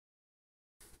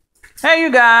Hey,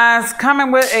 you guys,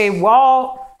 coming with a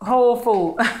Whole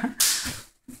Food.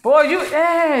 Boy,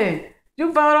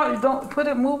 you bought up, don't put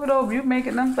it, move it over. You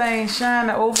making them things shine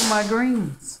over my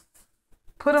greens.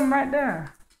 Put them right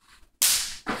there.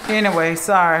 Anyway,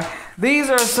 sorry. This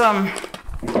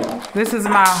is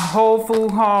my Whole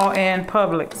Food haul and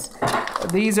Publix.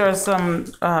 These are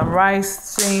some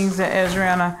rice things that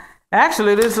Adriana,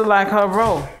 actually this is like her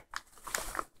roll.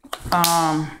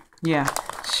 Yeah,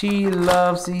 she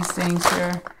loves these things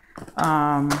here.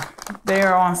 They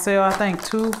are on sale, I think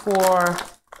 2 for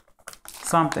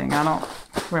something, I don't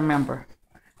remember.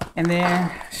 And then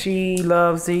she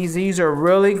loves these. These are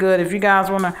really good. If you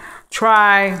guys want to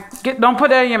try, don't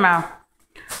put that in your mouth.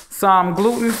 Some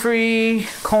gluten-free,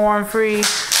 corn-free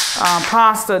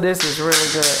pasta. This is really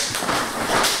good.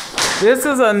 This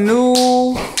is a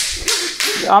new,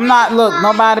 look,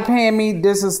 nobody paying me.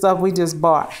 This is stuff we just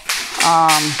bought.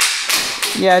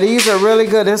 Yeah, these are really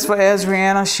good. This is for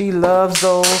Adriana. She loves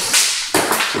those.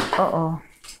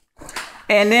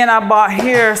 And then I bought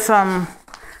here some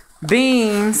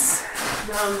beans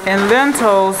and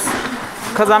lentils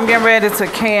because I'm getting ready to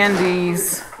can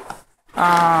these.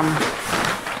 And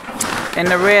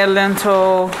the red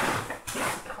lentil.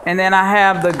 And then I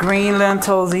have the green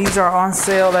lentils. These are on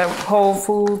sale at Whole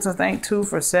Foods. I think 2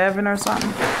 for $7 or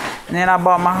something. And then I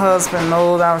bought my husband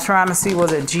those. I was trying to see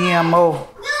was it GMO,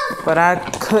 but I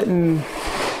couldn't.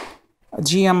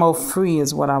 GMO free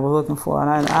is what I was looking for,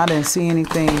 and I didn't see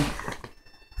anything.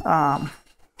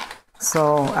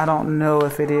 So I don't know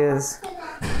if it is.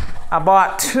 I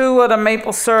bought 2 of the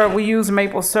maple syrup. We use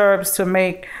maple syrups to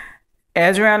make.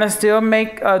 Adriana still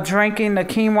drinking the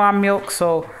quinoa milk,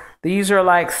 so these are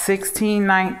like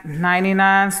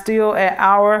 $16.99 still at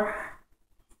our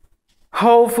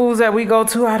Whole Foods that we go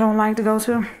to. I don't like to go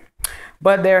to,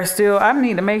 but they're still. I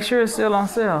need to make sure it's still on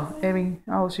sale.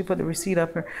 She put the receipt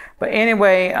up here. But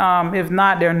anyway, if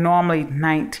not, they're normally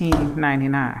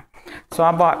 $19.99. So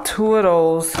I bought 2 of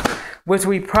those, which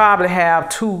we probably have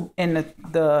 2 in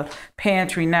the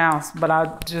pantry now. But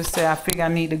I just said I figure I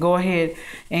need to go ahead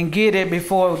and get it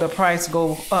before the price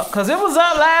go up, because it was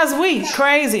up last week.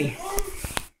 Crazy.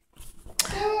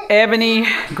 Ebony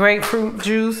grapefruit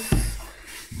juice.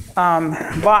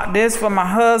 Bought this for my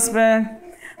husband.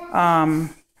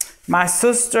 My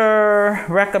sister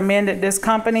recommended this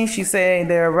company. She said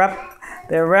they're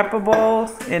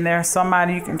reputable and they're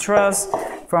somebody you can trust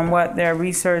from what their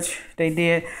research they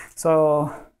did.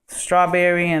 So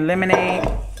strawberry and lemonade.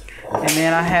 And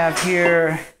then I have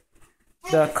here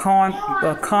the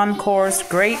Concourse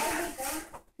grape,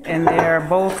 and they're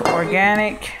both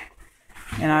organic.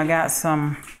 And I got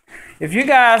some. If you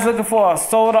guys looking for a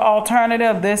soda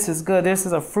alternative, this is good. This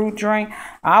is a fruit drink.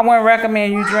 I wouldn't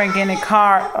recommend you drink any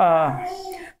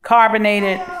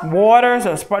carbonated waters.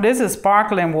 This is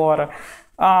sparkling water.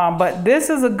 But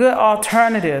this is a good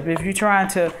alternative if you're trying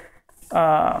to,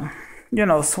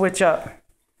 switch up.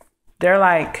 They're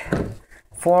like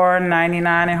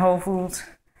 $4.99 in Whole Foods.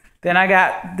 Then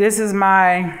this is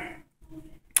my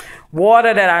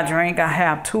water that I drink. I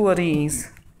have 2 of these.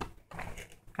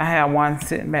 I have one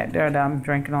sitting back there that I'm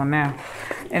drinking on now.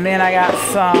 And then I got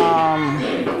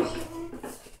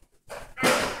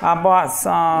I bought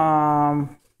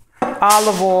some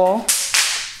olive oil.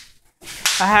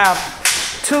 I have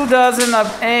 2 dozen of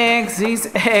eggs.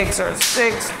 These eggs are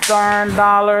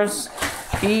 $6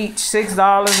 each,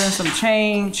 $6 and some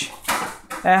change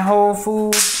at Whole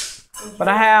Foods. But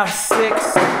I have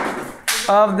 6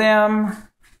 of them.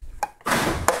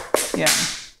 Yeah.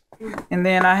 And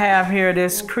then I have here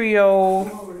this Creole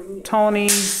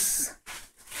Tony's.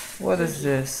 What is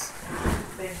this?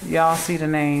 Y'all see the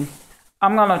name.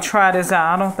 I'm going to try this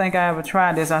out. I don't think I ever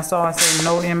tried this. I saw it say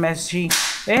no MSG.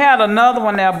 They had another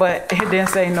one there, but it didn't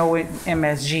say no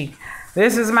MSG.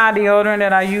 This is my deodorant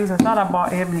that I use. I thought I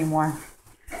bought Ebony one.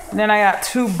 And then I got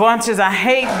 2 bunches. I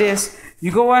hate this.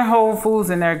 You go in Whole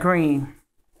Foods and they're green.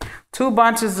 2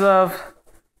 bunches of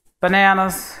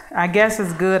bananas. I guess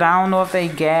it's good. I don't know if they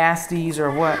gas these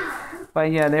or what. But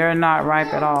yeah, they're not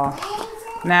ripe at all.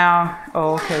 Now,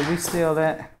 okay, we still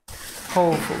at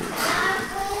Whole Foods.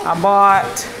 I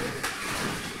bought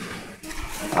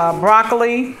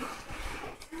broccoli.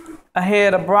 A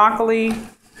head of broccoli.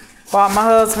 Bought my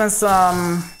husband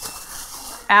some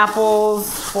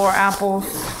apples, 4 apples.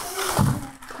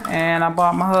 And I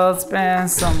bought my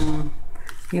husband some,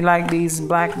 he liked these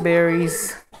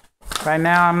blackberries. Right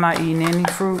now I'm not eating any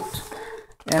fruit.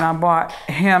 And I bought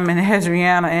him and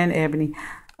Adriana and Ebony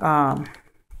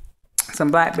some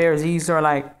blackberries. These are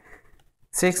like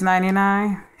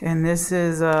 $6.99. And this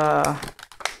is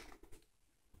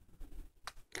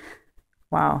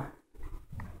wow.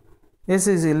 This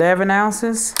is 11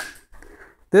 ounces.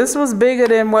 This was bigger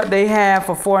than what they had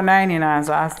for $4.99,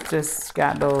 so I just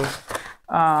got those.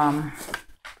 And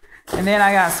then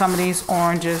I got some of these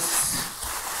oranges.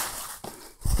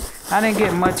 I didn't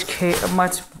get much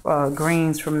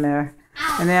greens from there.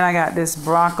 And then I got this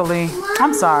broccoli.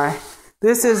 I'm sorry.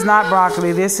 This is not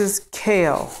broccoli. This is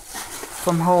kale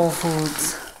from Whole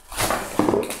Foods.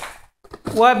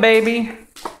 What, baby?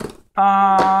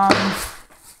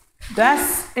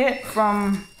 That's it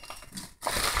from...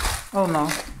 Oh, no.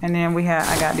 And then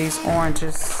I got these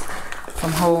oranges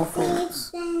from Whole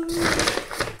Foods.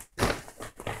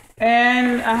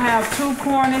 And I have 2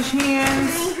 Cornish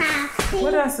hens.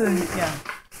 What else is... Yeah.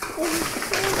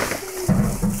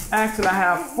 Actually, I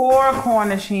have 4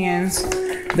 Cornish hens.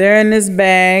 They're in this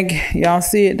bag. Y'all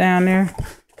see it down there?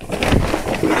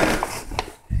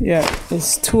 Yeah,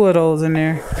 there's 2 of those in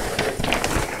there.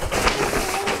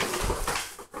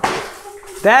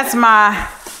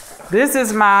 This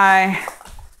is my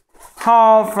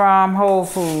haul from Whole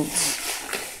Foods.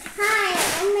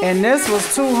 And this was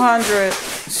 $200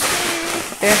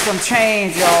 and some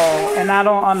change, y'all. And I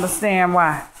don't understand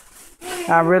why.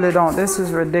 I really don't. This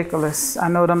is ridiculous. I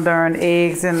know them darn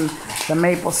eggs and the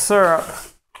maple syrup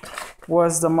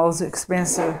was the most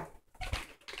expensive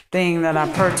thing that I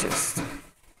purchased.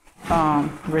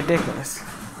 Ridiculous.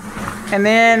 And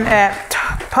then at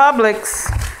Publix,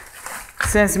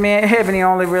 since me and Ebony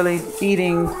only really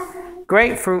eating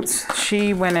grapefruits,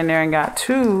 she went in there and got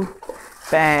 2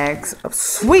 bags of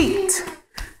sweet,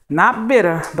 not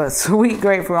bitter, but sweet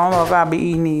grapefruit. I don't know if I'll be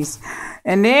eating these.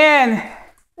 And then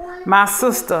my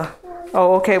sister,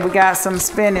 we got some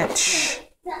spinach.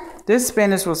 This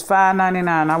spinach was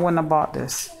 $5.99. I wouldn't have bought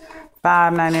this.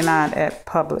 $5.99 at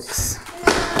Publix.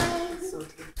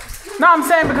 No, I'm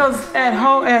saying because at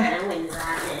home.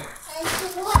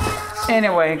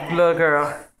 Anyway, little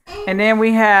girl. And then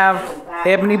we have,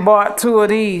 Ebony bought 2 of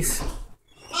these.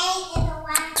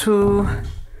 2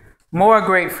 more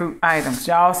grapefruit items.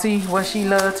 Y'all see what she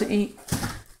loves to eat?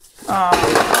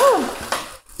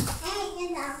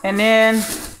 And then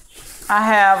I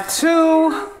have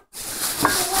 2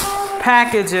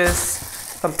 packages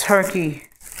of turkey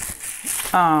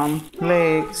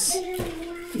legs.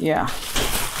 Yeah.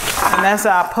 And that's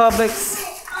our Publix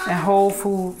and Whole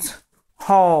Foods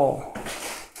haul.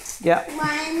 Yep.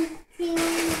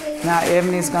 Now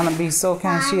Ebony's gonna be so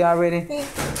kind. She already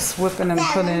whipping and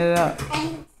putting it up.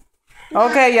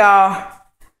 Okay, y'all.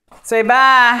 Say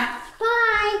bye.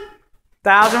 Bye.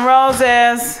 1,000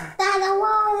 roses.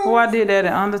 Oh, I did that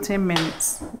in under 10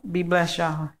 minutes. Be blessed,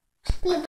 y'all.